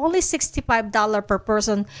for only $65 per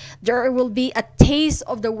person, there will be a taste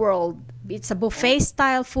of the world. It's a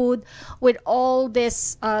buffet-style food with all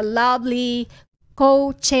this lovely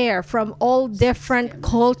co-chair from all different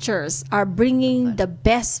cultures are bringing the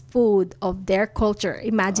best food of their culture.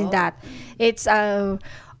 Imagine that. It's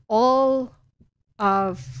all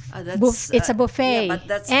it's a buffet. yeah, but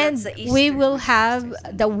that's the we Easter. will have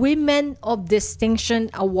the Women of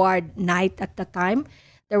Distinction Award night at the time.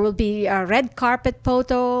 There will be a red carpet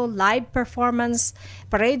photo, live performance,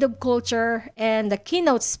 parade of culture, and the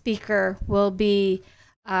keynote speaker will be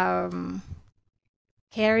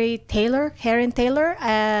Karen Taylor,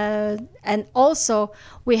 and also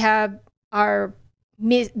we have our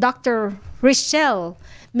Dr. Richelle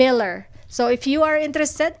Miller. So if you are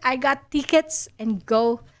interested, I got tickets, and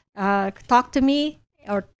go talk to me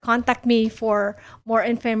or contact me for more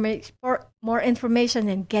information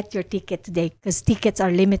and get your ticket today, because tickets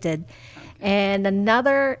are limited. And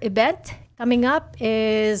another event coming up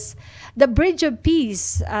is the Bridge of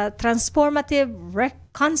Peace, transformative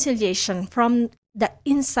reconciliation from the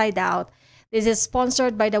inside out. This is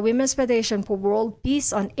sponsored by the Women's Federation for World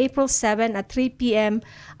Peace on April 7 at 3 p.m.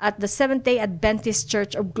 at the Seventh-day Adventist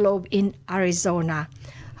Church of Globe in Arizona.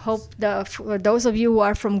 Hope for those of you who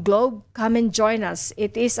are from Globe, come and join us.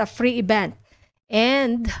 It is a free event.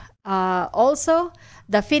 And also,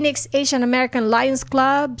 the Phoenix Asian American Lions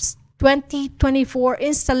Club's 2024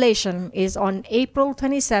 installation is on April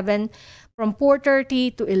 27 from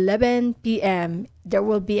 4:30 to 11 p.m. There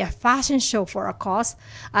will be a fashion show for a cause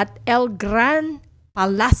at El Gran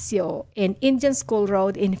Palacio in Indian School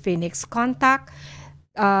Road in Phoenix. Contact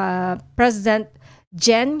President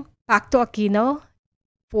Jen Pacto Aquino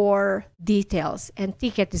for details. And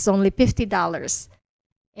ticket is only $50.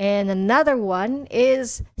 And another one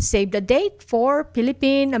is save the date for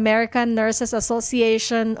Philippine American Nurses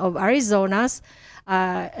Association of Arizona's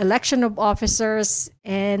election of officers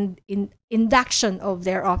and induction of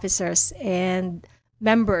their officers and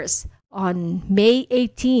members on May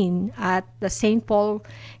 18 at the St. Paul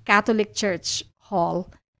Catholic Church Hall.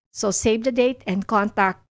 So save the date and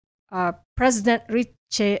contact President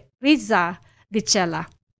Riza Richella.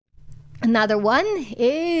 Another one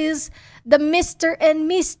is the Mr. and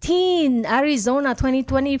Miss Teen Arizona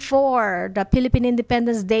 2024. The Philippine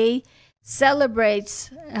Independence Day celebrates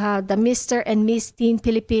the Mr. and Miss Teen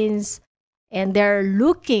Philippines, and they're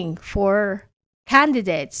looking for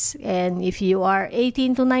candidates. And if you are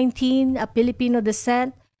 18 to 19, a Filipino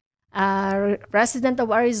descent, a resident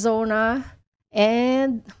of Arizona,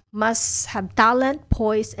 and must have talent,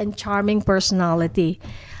 poise, and charming personality.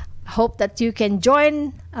 Hope that you can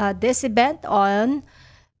join this event on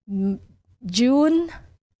June.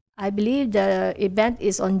 I believe the event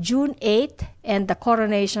is on June 8th and the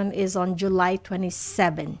coronation is on July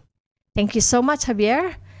 27. Thank you so much,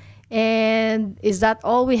 Javier. And is that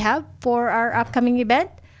all we have for our upcoming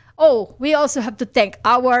event? Oh, we also have to thank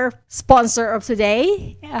our sponsor of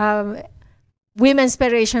today, Women's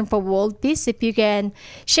Federation for World Peace. If you can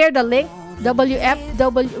share the link,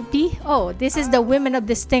 WFWP. Oh, this is the Women of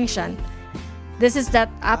Distinction. This is that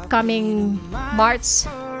upcoming March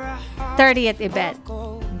 30th event.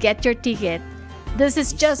 Get your ticket. This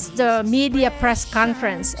is just the media press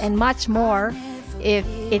conference and much more if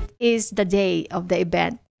it is the day of the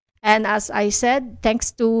event. And as I said, thanks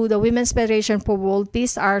to the Women's Federation for World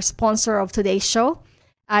Peace, our sponsor of today's show.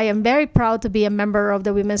 I am very proud to be a member of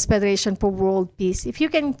the Women's Federation for World Peace. If you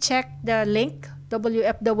can check the link,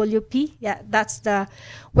 WFWP, yeah, that's the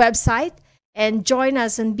website, and join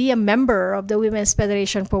us and be a member of the Women's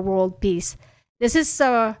Federation for World Peace. This is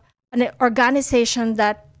an organization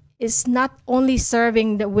that is not only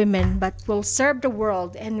serving the women, but will serve the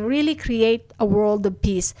world and really create a world of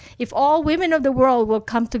peace. If all women of the world will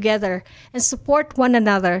come together and support one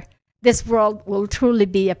another, this world will truly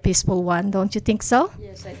be a peaceful one. Don't you think so?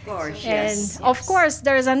 Yes, of course. And of course,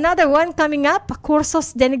 there's another one coming up,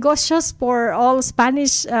 Cursos de Negocios for all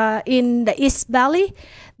Spanish in the East Valley.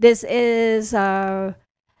 This is a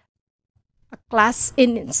class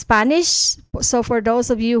in Spanish. So for those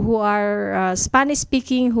of you who are Spanish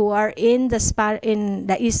speaking, who are in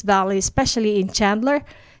the East Valley, especially in Chandler,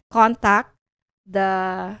 contact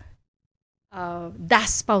the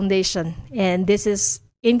DAS Foundation. And this is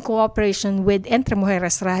in cooperation with Entre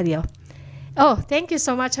Mujeres Radio. Oh, thank you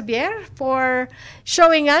so much, Javier, for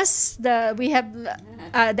showing us. We have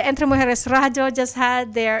the Entre Mujeres Radio just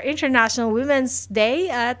had their International Women's Day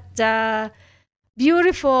at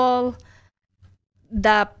beautiful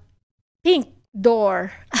the Pink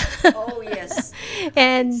Door. Oh, yes.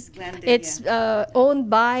 And it's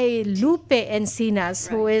owned by Lupe Encinas,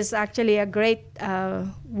 who is actually a great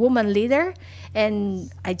woman leader.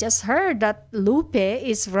 And I just heard that Lupe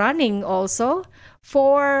is running also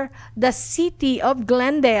for the city of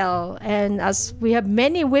Glendale. And as we have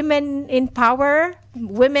many women in power,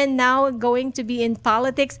 women now going to be in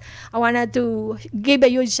politics, I wanted to give a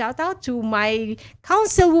huge shout out to my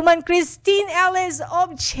councilwoman, Christine Ellis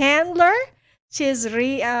of Chandler. She's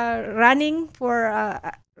running for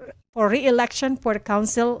re-election for the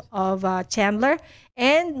council of Chandler.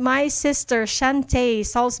 And my sister, Shantae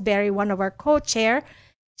Salisbury, one of our co-chair,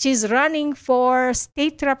 she's running for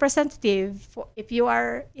state representative. If you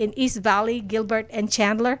are in East Valley, Gilbert, and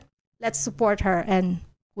Chandler, let's support her and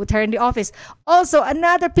put her in the office. Also,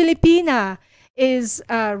 another Filipina is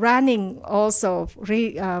running also.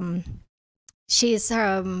 She's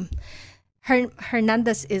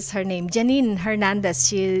Hernandez is her name. Janine Hernandez.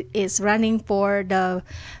 She is running for the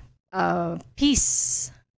peace.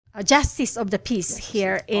 Justice of the Peace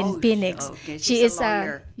here in Phoenix. Okay. She is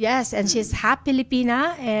yes, and she's half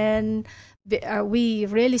Filipina, and we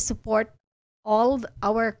really support all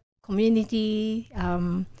our community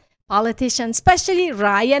politicians, especially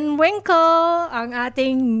Ryan Winkle, ang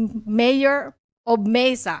ating mayor of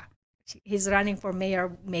Mesa. He's running for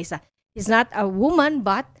mayor of Mesa. He's not a woman,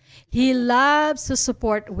 but he loves to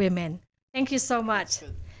support women. Thank you so much.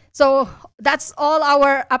 So that's all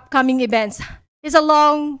our upcoming events. It's a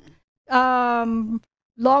long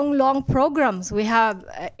programs we have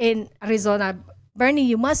in Arizona. Bernie,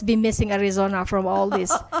 you must be missing Arizona from all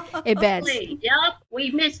these events. Yep, we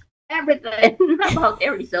miss everything about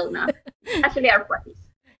Arizona. Actually, our place.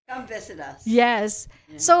 Come visit us. Yes.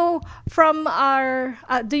 Yeah. So from our,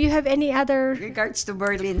 do you have any other regards to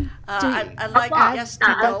Berlin? I'd like just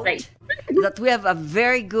to note that we have a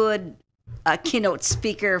very good keynote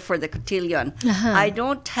speaker for the cotillion. I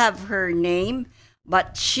don't have her name,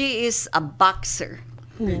 but she is a boxer.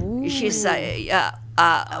 Ooh. She's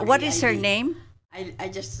what is her name? I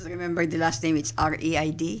just remember the last name. It's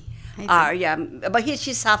R-E-I-D. Yeah, but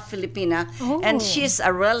she's half Filipina, and she's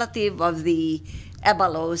a relative of the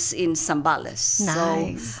Ebalos in Zambales.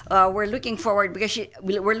 Nice. So we're looking forward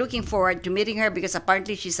we're looking forward to meeting her because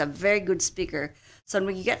apparently she's a very good speaker. So when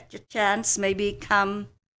we get a chance, maybe come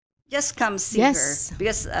see her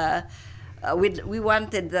because we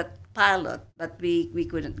wanted that pilot, but we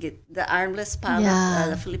couldn't get the armless pilot,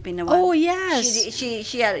 the Filipino one. Oh yes,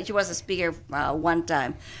 she was a speaker one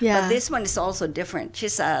time. But this one is also different.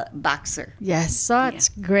 She's a boxer. Yes, such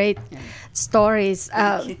great stories.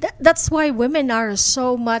 That's why women are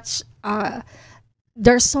so much.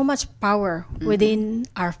 There's so much power within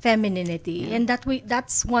our femininity, and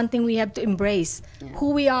that's one thing we have to embrace.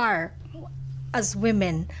 Who we are as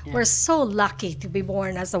women. We're so lucky to be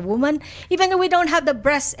born as a woman. Even though we don't have the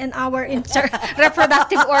breasts and our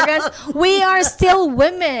reproductive organs, we are still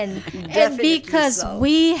women. And because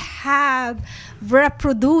we have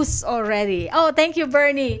reproduced already. Oh, thank you,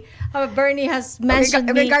 Bernie. Bernie has mentioned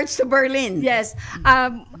in regards to Berlin. Yes.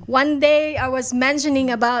 One day I was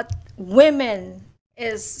mentioning about women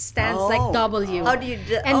stands like W. How do you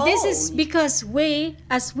do? And this is because we,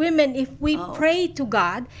 as women, if we pray to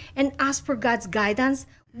God and ask for God's guidance,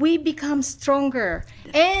 we become stronger.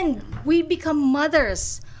 And we become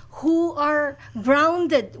mothers who are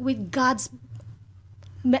grounded with God's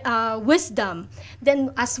wisdom.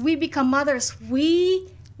 Then as we become mothers, we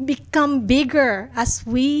become bigger as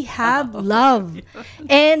we have love.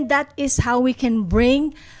 And that is how we can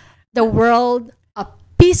bring the world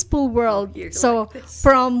peaceful world. So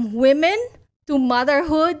from women to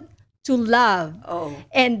motherhood to love.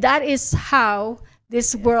 And that is how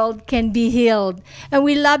this world can be healed. And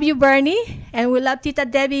we love you, Bernie, and we love Tita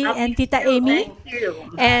Debbie and Tita Amy. Thank you.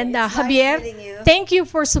 And It's nice Javier, meeting you. thank you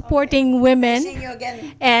for supporting women. See you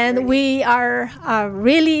again. And we are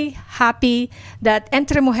really happy that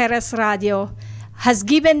Entre Mujeres Radio has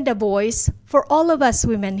given the voice for all of us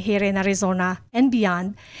women here in Arizona and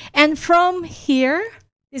beyond. And from here,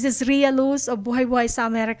 this is Ria Luz of Buhay sa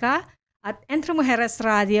Amerika at Entre Mujeres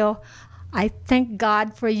Radio. I thank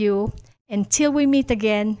God for you. Until we meet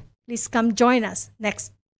again, please come join us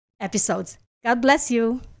next episodes. God bless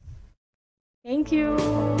you. Thank you.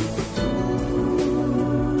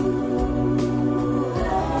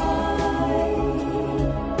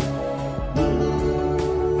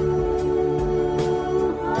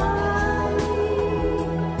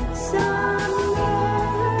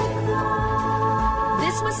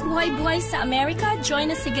 This was Buhay sa Amerika. Join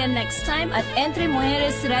us again next time at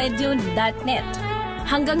entremujeresradio.net.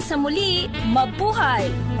 Hanggang sa muli,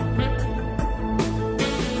 mabuhay!